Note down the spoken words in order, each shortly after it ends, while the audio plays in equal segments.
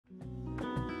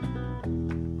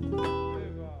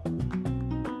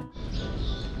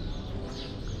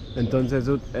Entonces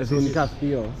es un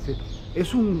castillo. Sí.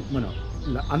 Es un... Bueno,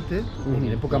 antes, en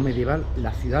época medieval,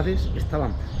 las ciudades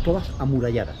estaban todas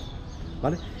amuralladas,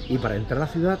 ¿vale? Y para entrar a la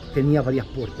ciudad tenía varias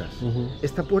puertas.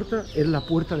 Esta puerta es la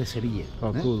puerta de Sevilla.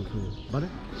 Cool. ¿Vale?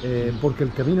 Porque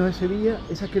el camino de Sevilla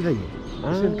es aquel de allí.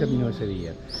 Es el camino de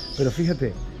Sevilla. Pero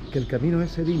fíjate que el camino de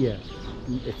Sevilla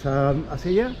está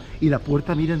hacia allá y la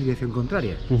puerta mira en dirección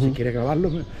contraria. Si quieres grabarlo,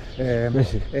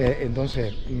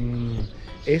 entonces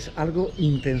es algo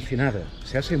intencionado.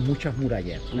 Se hacen muchas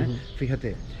murallas.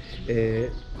 Fíjate.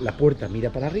 La puerta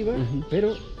mira para arriba,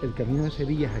 pero el camino de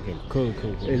Sevilla es aquel. Cool.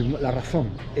 La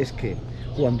razón es que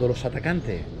cuando los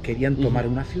atacantes querían tomar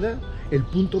una ciudad, el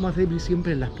punto más débil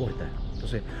siempre es las puertas.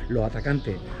 Entonces los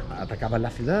atacantes atacaban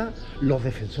la ciudad, los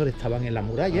defensores estaban en la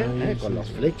muralla, con las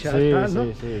flechas, ¿no?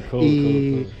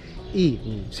 Y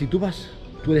si tú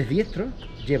eres diestro,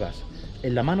 llevas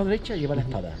en la mano derecha lleva la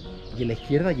espada y en la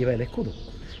izquierda lleva el escudo.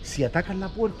 Si atacas la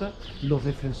puerta, los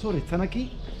defensores están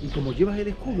aquí y como llevas el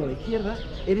escudo a la izquierda,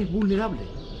 eres vulnerable.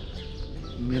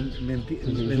 ¿Me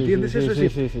entiendes eso?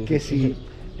 Sí. Que si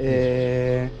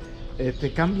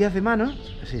te cambias de mano,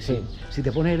 si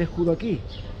te pones el escudo aquí,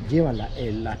 llevas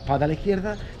la espada a la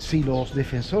izquierda, si los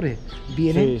defensores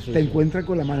vienen, te encuentran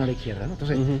con la mano a la izquierda, ¿no?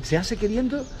 Entonces, se hace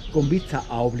queriendo con vista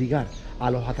a obligar a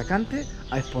los atacantes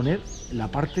a exponer la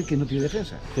parte que no tiene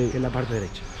defensa, que es la parte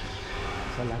derecha.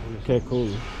 Qué cool.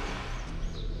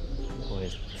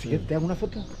 Pues, ¿te hago una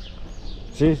foto?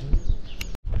 Sí.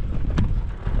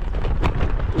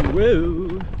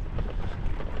 Woo.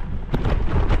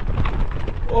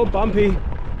 Oh, bumpy.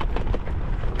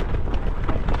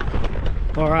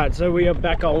 Alright, so we are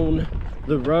back on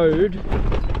the road.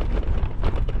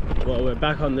 Well, we're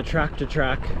back on the tractor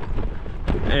track.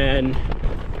 And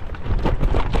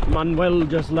Manuel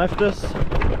just left us.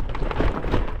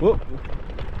 Whoop.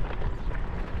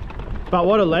 But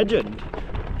what a legend.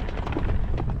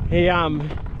 He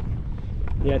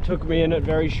took me in at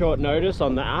very short notice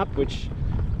on the app, which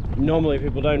normally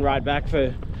people don't write back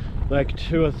for like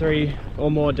 2 or 3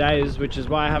 or more days, which is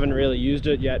why I haven't really used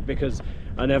it yet, because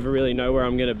I never really know where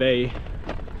I'm going to be,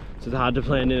 so it's hard to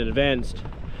plan in advance.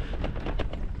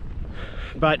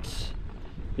 But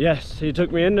yes, he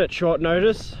took me in at short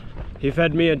notice. He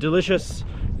fed me a delicious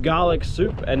garlic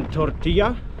soup and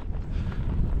tortilla.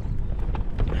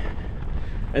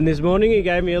 And this morning he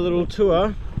gave me a little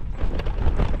tour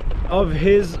of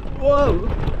his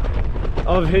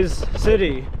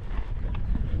city,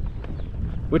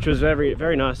 which was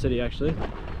very nice city actually.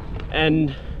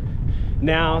 And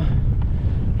now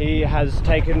he has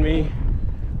taken me,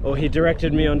 or he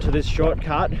directed me onto this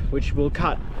shortcut, which will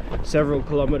cut several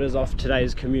kilometers off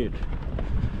today's commute.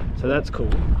 So that's cool.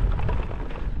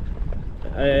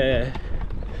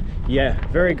 Yeah,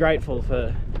 very grateful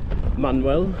for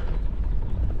Manuel.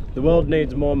 The world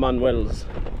needs more Manuels.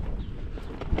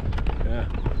 Yeah.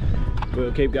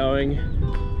 We'll keep going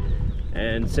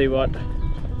and see what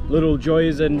little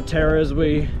joys and terrors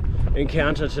we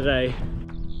encounter today.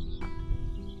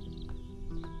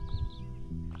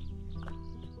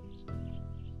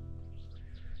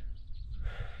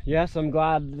 Yes, I'm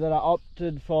glad that I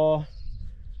opted for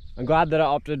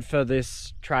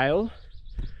this trail.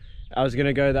 I was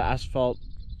gonna go the asphalt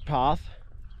path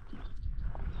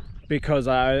because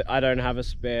I don't have a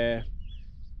spare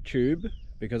tube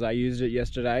because I used it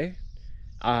yesterday.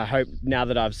 I hope now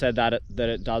that I've said that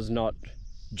it does not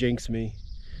jinx me.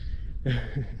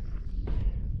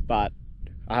 But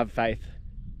I have faith.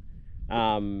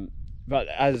 But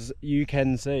as you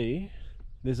can see,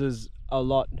 this is a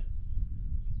lot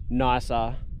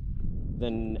nicer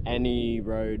than any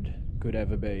road could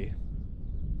ever be.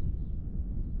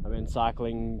 I've been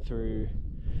cycling through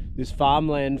this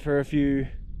farmland for a few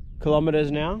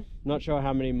kilometers now. Not sure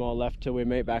how many more left till we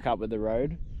meet back up with the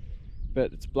road,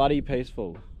 but it's bloody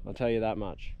peaceful, I'll tell you that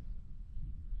much.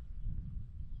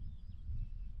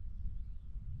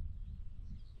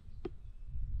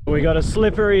 We got a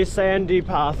slippery sandy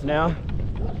path now.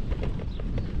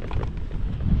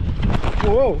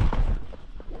 Whoa!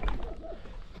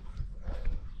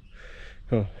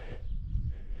 Oh.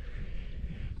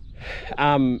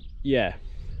 Yeah,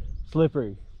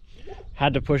 slippery.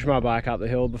 Had to push my bike up the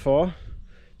hill before,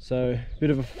 so a bit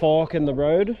of a fork in the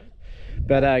road,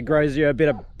 but grows you a bit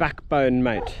of backbone,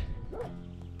 mate.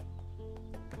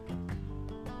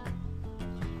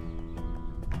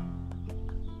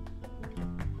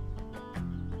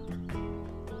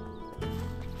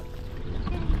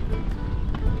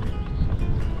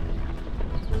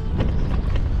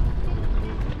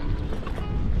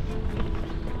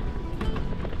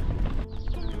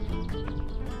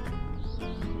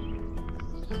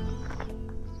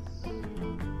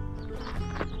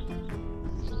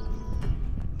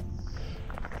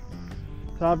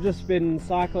 So I've just been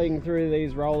cycling through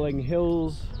these rolling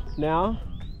hills now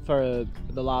for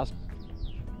the last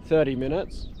 30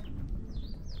 minutes.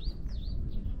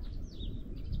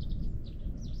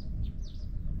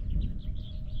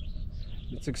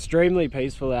 It's extremely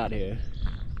peaceful out here.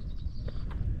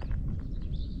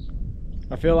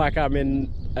 I feel like I'm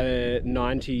in a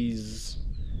 90s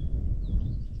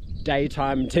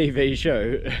daytime TV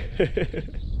show,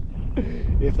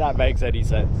 if that makes any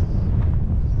sense.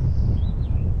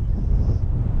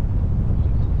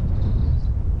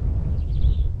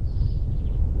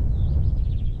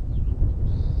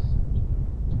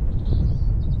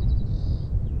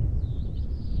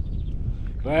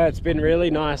 Well, it's been really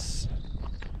nice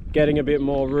getting a bit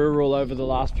more rural over the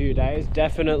last few days.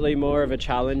 Definitely more of a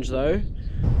challenge though,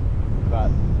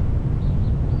 but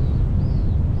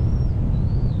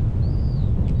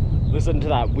listen to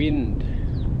that wind.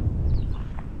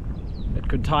 It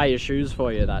could tie your shoes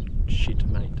for you, that shit,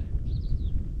 mate.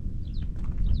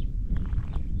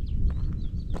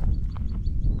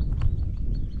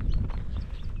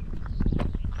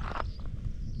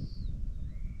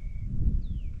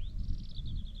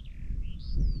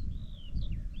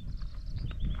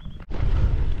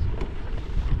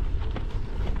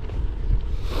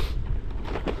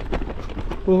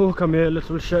 Oh, come here,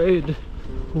 little shade.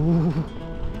 Ooh.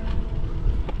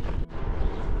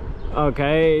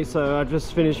 Okay, so I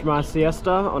just finished my siesta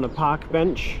on a park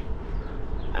bench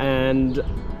and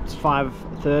it's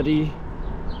 5:30,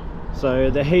 so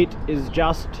the heat is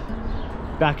just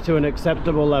back to an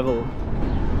acceptable level,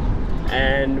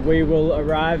 and we will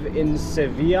arrive in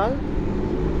Sevilla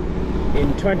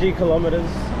in 20 kilometers,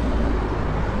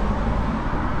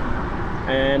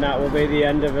 and that will be the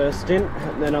end of a stint,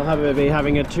 and then I'll be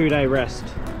having a 2-day rest.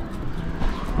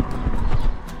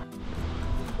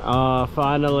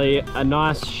 Finally a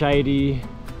nice shady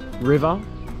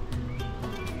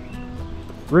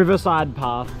riverside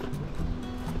path.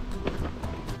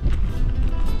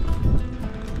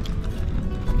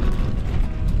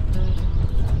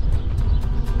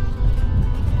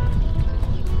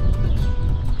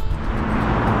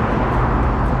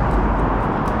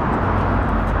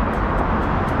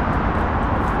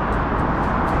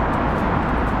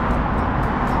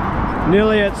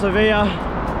 Nearly at Sevilla.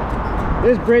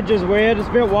 This bridge is weird, it's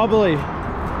a bit wobbly.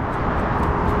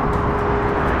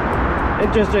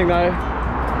 Interesting though.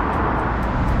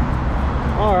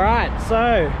 Alright,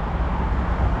 so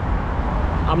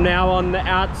I'm now on the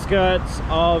outskirts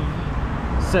of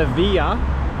Sevilla,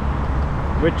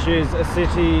 which is a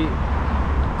city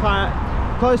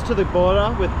close to the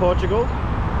border with Portugal.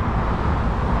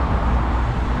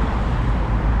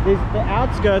 The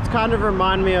outskirts kind of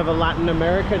remind me of a Latin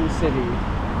American city.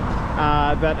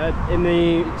 But in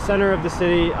the center of the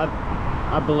city,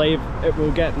 I believe it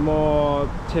will get more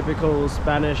typical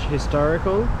Spanish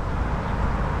historical.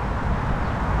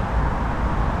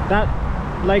 That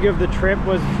leg of the trip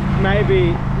was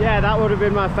maybe, yeah, that would have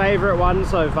been my favorite one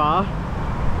so far.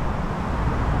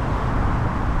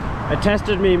 It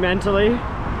tested me mentally.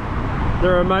 The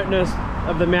remoteness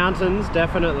of the mountains,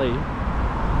 definitely.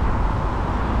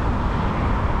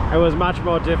 It was much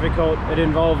more difficult. It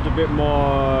involved a bit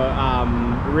more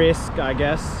risk, I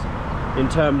guess, in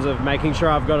terms of making sure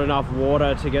I've got enough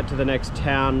water to get to the next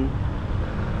town,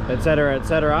 etc.,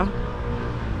 etc.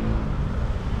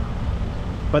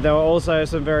 But there were also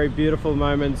some very beautiful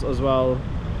moments as well,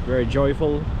 very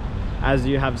joyful, as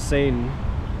you have seen.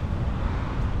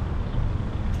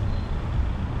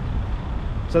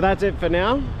 So that's it for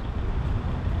now.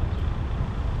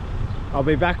 I'll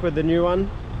be back with the new one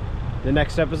the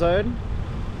next episode.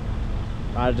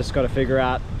 I just got to figure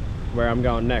out where I'm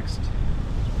going next.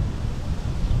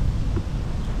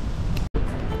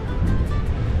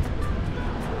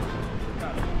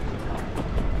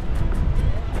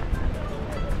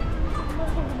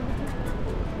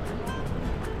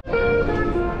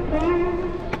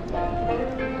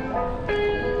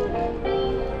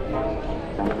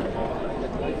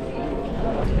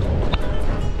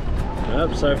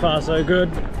 Yep, so far so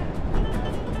good.